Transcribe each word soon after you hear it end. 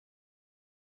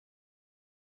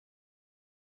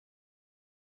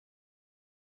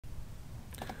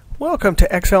Welcome to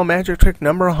Excel Magic Trick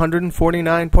number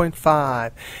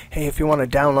 149.5. Hey, if you want to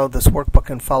download this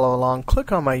workbook and follow along,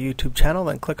 click on my YouTube channel,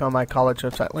 then click on my college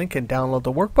website link and download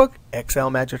the workbook, Excel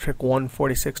Magic Trick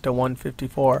 146 to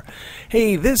 154.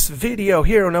 Hey, this video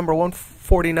here, number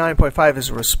 149.5, is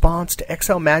a response to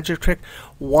Excel Magic Trick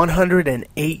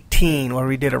 118, where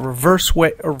we did a reverse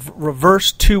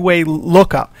two-way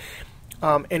lookup.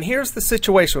 And here's the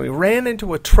situation. We ran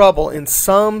into a trouble in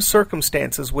some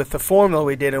circumstances with the formula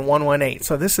we did in 118.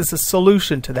 So this is a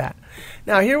solution to that.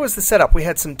 Now here was the setup. We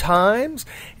had some times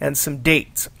and some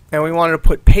dates. And we wanted to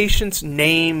put patients'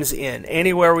 names in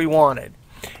anywhere we wanted.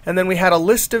 And then we had a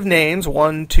list of names,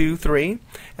 1, 2, 3.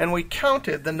 And we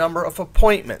counted the number of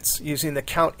appointments using the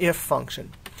COUNTIF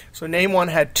function. So name 1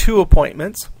 had 2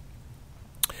 appointments.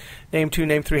 Name 2,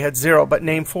 name 3 had 0, but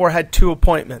name 4 had 2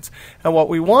 appointments. And what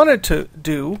we wanted to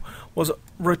do was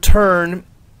return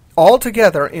all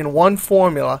together in one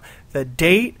formula the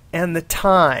date and the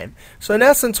time. So in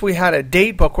essence, we had a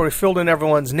date book where we filled in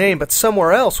everyone's name, but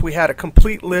somewhere else we had a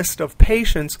complete list of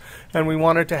patients, and we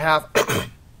wanted to have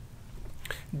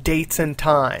dates and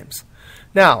times.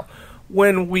 Now,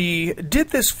 when we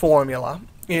did this formula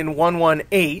in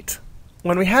 118,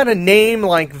 when we had a name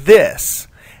like this,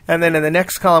 and then in the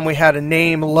next column we had a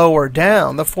name lower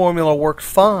down, the formula worked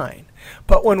fine.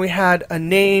 But when we had a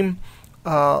name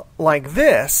like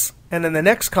this, and in the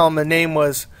next column the name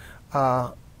was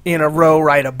in a row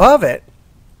right above it,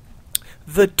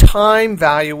 the time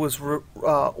value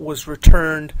was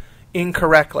returned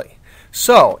incorrectly.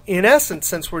 So, in essence,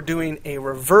 since we're doing a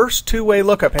reverse two-way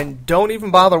lookup, and don't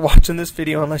even bother watching this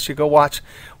video unless you go watch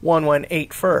 118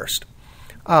 first.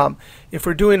 If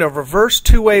we're doing a reverse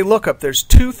two-way lookup, there's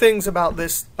two things about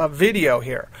this video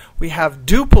here. We have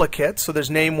duplicates, so there's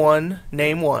name 1,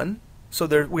 name 1.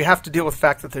 So we have to deal with the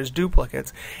fact that there's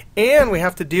duplicates. And we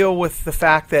have to deal with the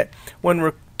fact that when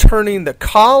returning the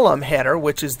column header,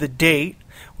 which is the date,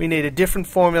 we need a different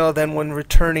formula than when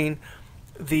returning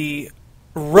the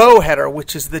row header,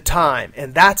 which is the time.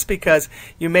 And that's because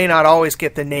you may not always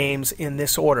get the names in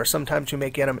this order. Sometimes you may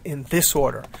get them in this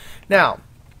order. Now,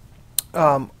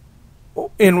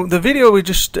 in the video we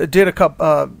just did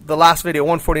the last video,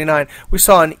 149, we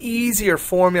saw an easier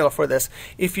formula for this.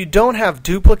 If you don't have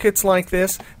duplicates like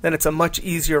this, then it's a much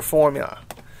easier formula.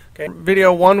 Okay.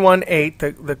 Video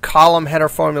 118, the column header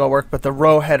formula worked, but the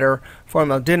row header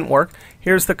formula didn't work.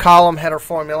 Here's the column header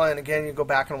formula, and again, you go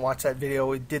back and watch that video.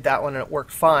 We did that one and it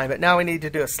worked fine. But now we need to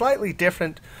do a slightly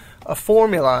different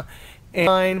formula.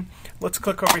 And let's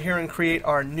click over here and create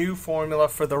our new formula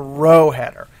for the row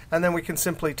header. And then we can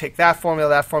simply take that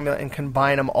formula, and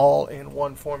combine them all in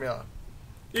one formula.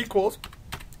 Equals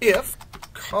if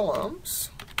columns,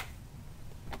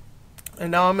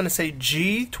 and now I'm going to say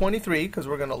G23 because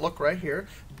we're going to look right here,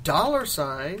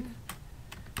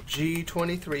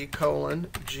 $G23 colon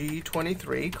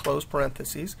G23 close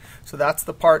parentheses. So that's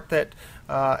the part that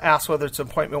asks whether it's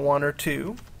appointment 1 or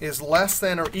 2, is less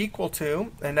than or equal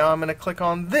to, and now I'm going to click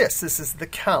on this. This is the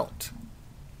count.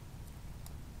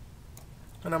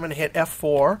 And I'm going to hit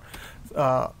F4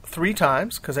 3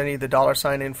 times because I need the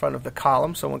 $sign in front of the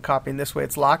column. So when copying this way,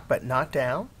 it's locked but not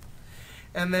down.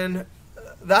 And then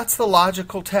that's the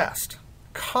logical test.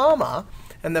 Comma,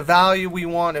 and the value we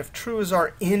want, if true, is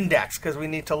our index, because we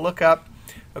need to look up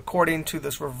according to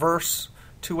this reverse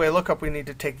two-way lookup. We need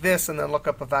to take this and then look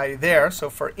up a value there. So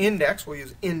for index, we'll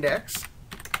use index,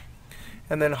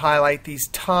 and then highlight these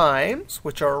times,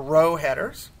 which are row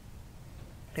headers.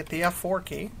 Hit the F4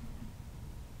 key.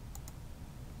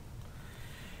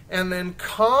 And then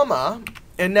comma,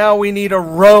 and now we need a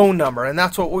row number, and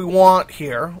that's what we want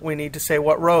here. We need to say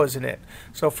what row is in it.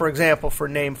 So for example, for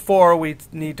name 4, we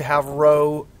need to have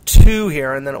row 2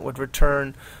 here, and then it would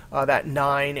return that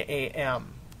 9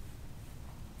 a.m.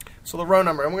 So the row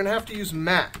number, and we're going to have to use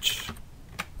match.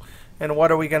 And what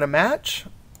are we going to match?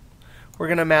 We're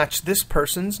going to match this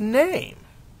person's name.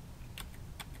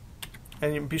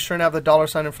 And you be sure to have the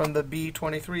 $sign in front of the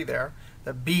B23 there,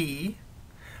 the B,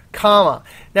 comma.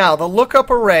 Now, the lookup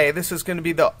array, this is going to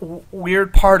be the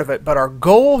weird part of it, but our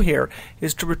goal here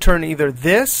is to return either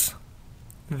this,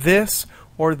 this,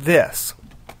 or this.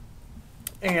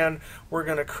 And we're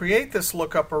going to create this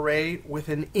lookup array with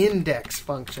an index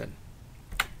function.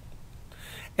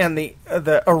 And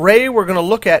the array we're going to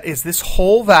look at is this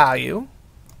whole value,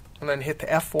 and then hit the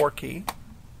F4 key.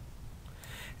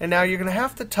 And now you're going to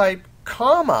have to type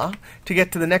comma to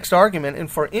get to the next argument, and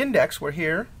for index, we're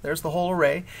here, there's the whole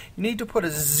array. You need to put a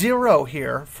 0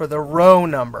 here for the row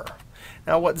number.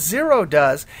 Now what 0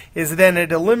 does is then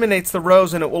it eliminates the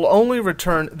rows, and it will only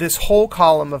return this whole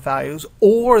column of values,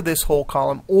 or this whole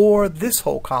column, or this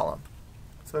whole column.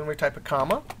 So then we type a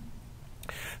comma,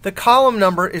 The column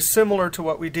number is similar to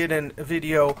what we did in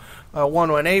video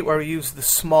 118, where we use the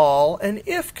small and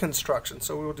if construction.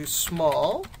 So we will do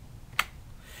small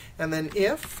and then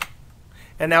if,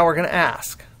 and now we're going to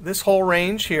ask. This whole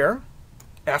range here,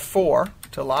 F4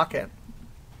 to lock it,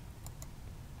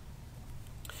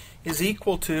 is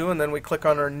equal to, and then we click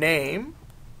on our name,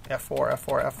 F4,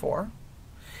 F4, F4.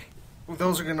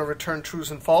 Those are going to return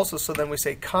trues and falses, so then we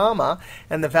say comma,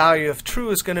 and the value of true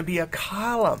is going to be a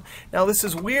column. Now this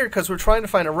is weird because we're trying to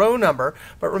find a row number,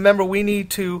 but remember we need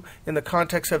to, in the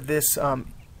context of this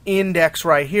index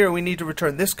right here, we need to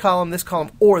return this column,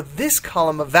 or this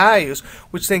column of values,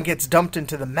 which then gets dumped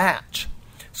into the match.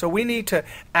 So we need to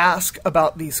ask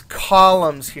about these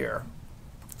columns here.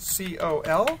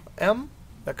 C-O-L-M,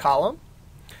 the column.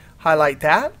 Highlight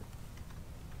that.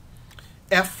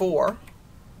 F4.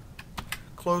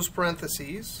 Close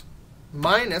parentheses,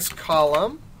 minus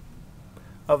column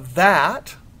of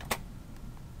that,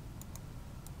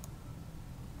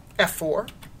 F4,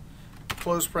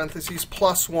 close parentheses,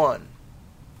 plus 1.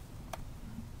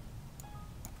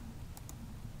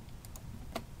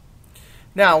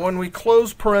 Now, when we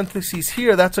close parentheses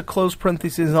here, that's a close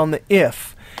parentheses on the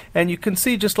if. And you can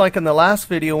see, just like in the last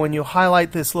video, when you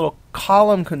highlight this little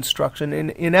column construction,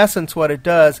 in essence what it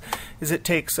does is it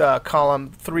takes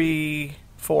column 3,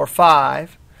 4,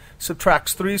 5,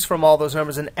 subtracts 3's from all those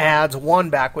numbers, and adds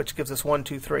 1 back, which gives us 1,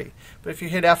 2, 3. But if you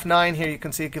hit F9 here, you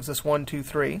can see it gives us 1, 2,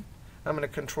 3. I'm going to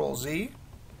Control Z.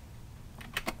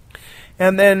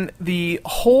 And then the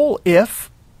whole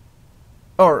if,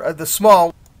 or the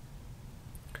small,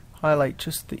 highlight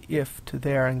just the if to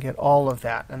there and get all of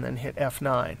that, and then hit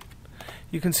F9.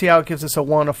 You can see how it gives us a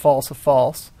 1, a false,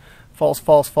 false,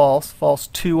 false, false,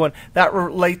 2, 1. That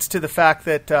relates to the fact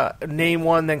that name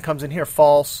 1 then comes in here,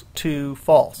 false, 2,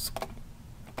 false.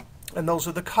 And those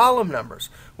are the column numbers,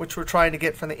 which we're trying to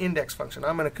get from the index function.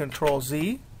 I'm going to Control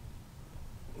Z.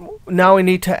 Now we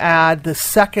need to add the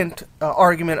second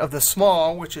argument of the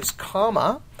small, which is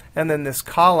comma, and then this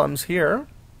columns here.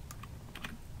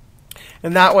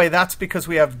 And that way, that's because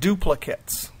we have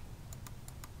duplicates.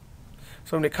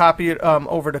 So I'm going to copy it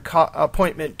over to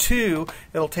appointment 2.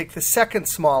 It'll take the second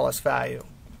smallest value.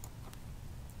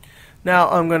 Now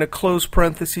I'm going to close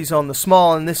parentheses on the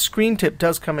small, and this screen tip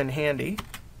does come in handy.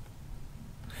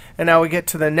 And now we get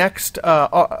to the next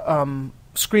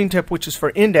screen tip, which is for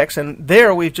index, and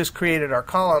there we've just created our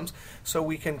columns, so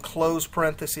we can close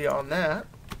parenthesis on that.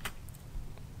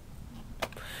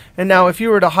 And now if you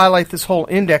were to highlight this whole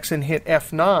index and hit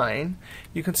F9,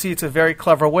 you can see it's a very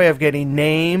clever way of getting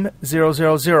name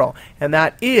 000. And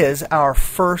that is our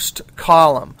first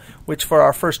column, which for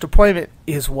our first appointment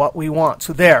is what we want.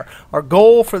 So there, our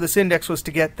goal for this index was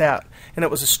to get that. And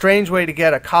it was a strange way to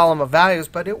get a column of values,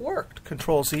 but it worked.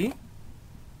 Control Z.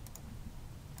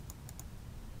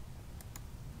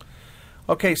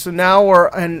 Okay, so now we're,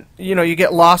 and you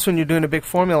get lost when you're doing a big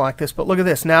formula like this, but look at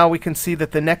this. Now we can see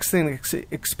that the next thing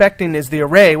expecting is the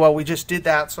array. Well, we just did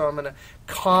that, so I'm going to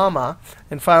comma,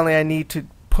 and finally I need to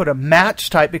put a match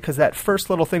type because that first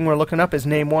little thing we're looking up is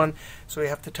name 1, so we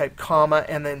have to type comma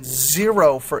and then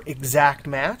 0 for exact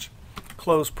match.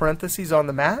 Close parentheses on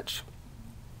the match.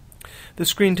 The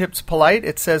screen tip's polite.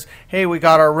 It says, hey, we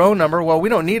got our row number. Well, we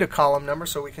don't need a column number,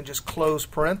 so we can just close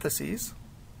parentheses.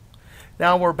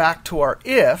 Now we're back to our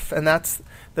if, and that's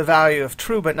the value of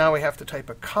true, but now we have to type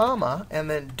a comma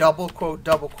and then double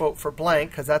quote for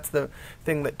blank, because that's the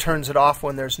thing that turns it off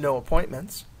when there's no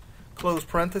appointments. Close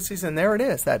parentheses, and there it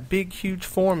is, that big, huge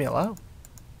formula.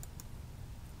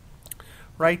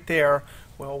 Right there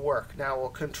will work. Now we'll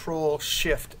Control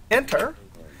Shift Enter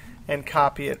and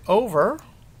copy it over,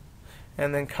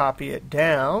 and then copy it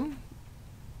down.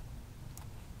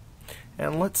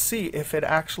 And let's see if it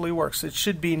actually works. It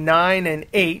should be 9 and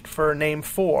 8 for name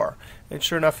 4. And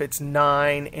sure enough, it's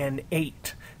 9 and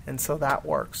 8. And so that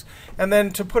works. And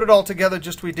then to put it all together,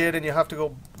 just we did, and you'll have to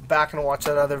go back and watch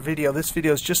that other video. This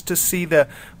video is just to see the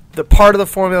part of the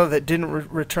formula that didn't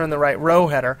return the right row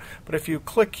header. But if you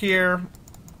click here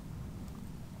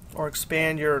or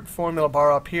expand your formula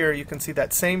bar up here, you can see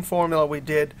that same formula we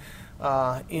did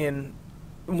in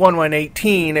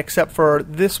 1118, except for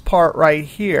this part right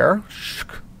here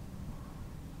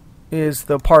is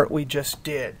the part we just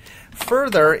did.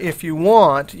 Further, if you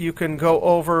want, you can go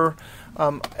over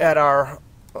at our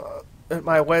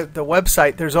the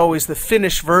website. There's always the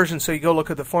finished version, so you go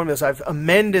look at the formulas. I've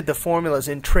amended the formulas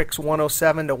in Tricks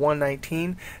 107 to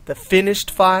 119, the finished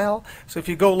file. So if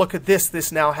you go look at this,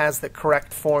 this now has the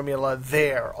correct formula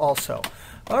there also.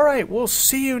 All right, we'll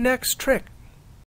see you next trick.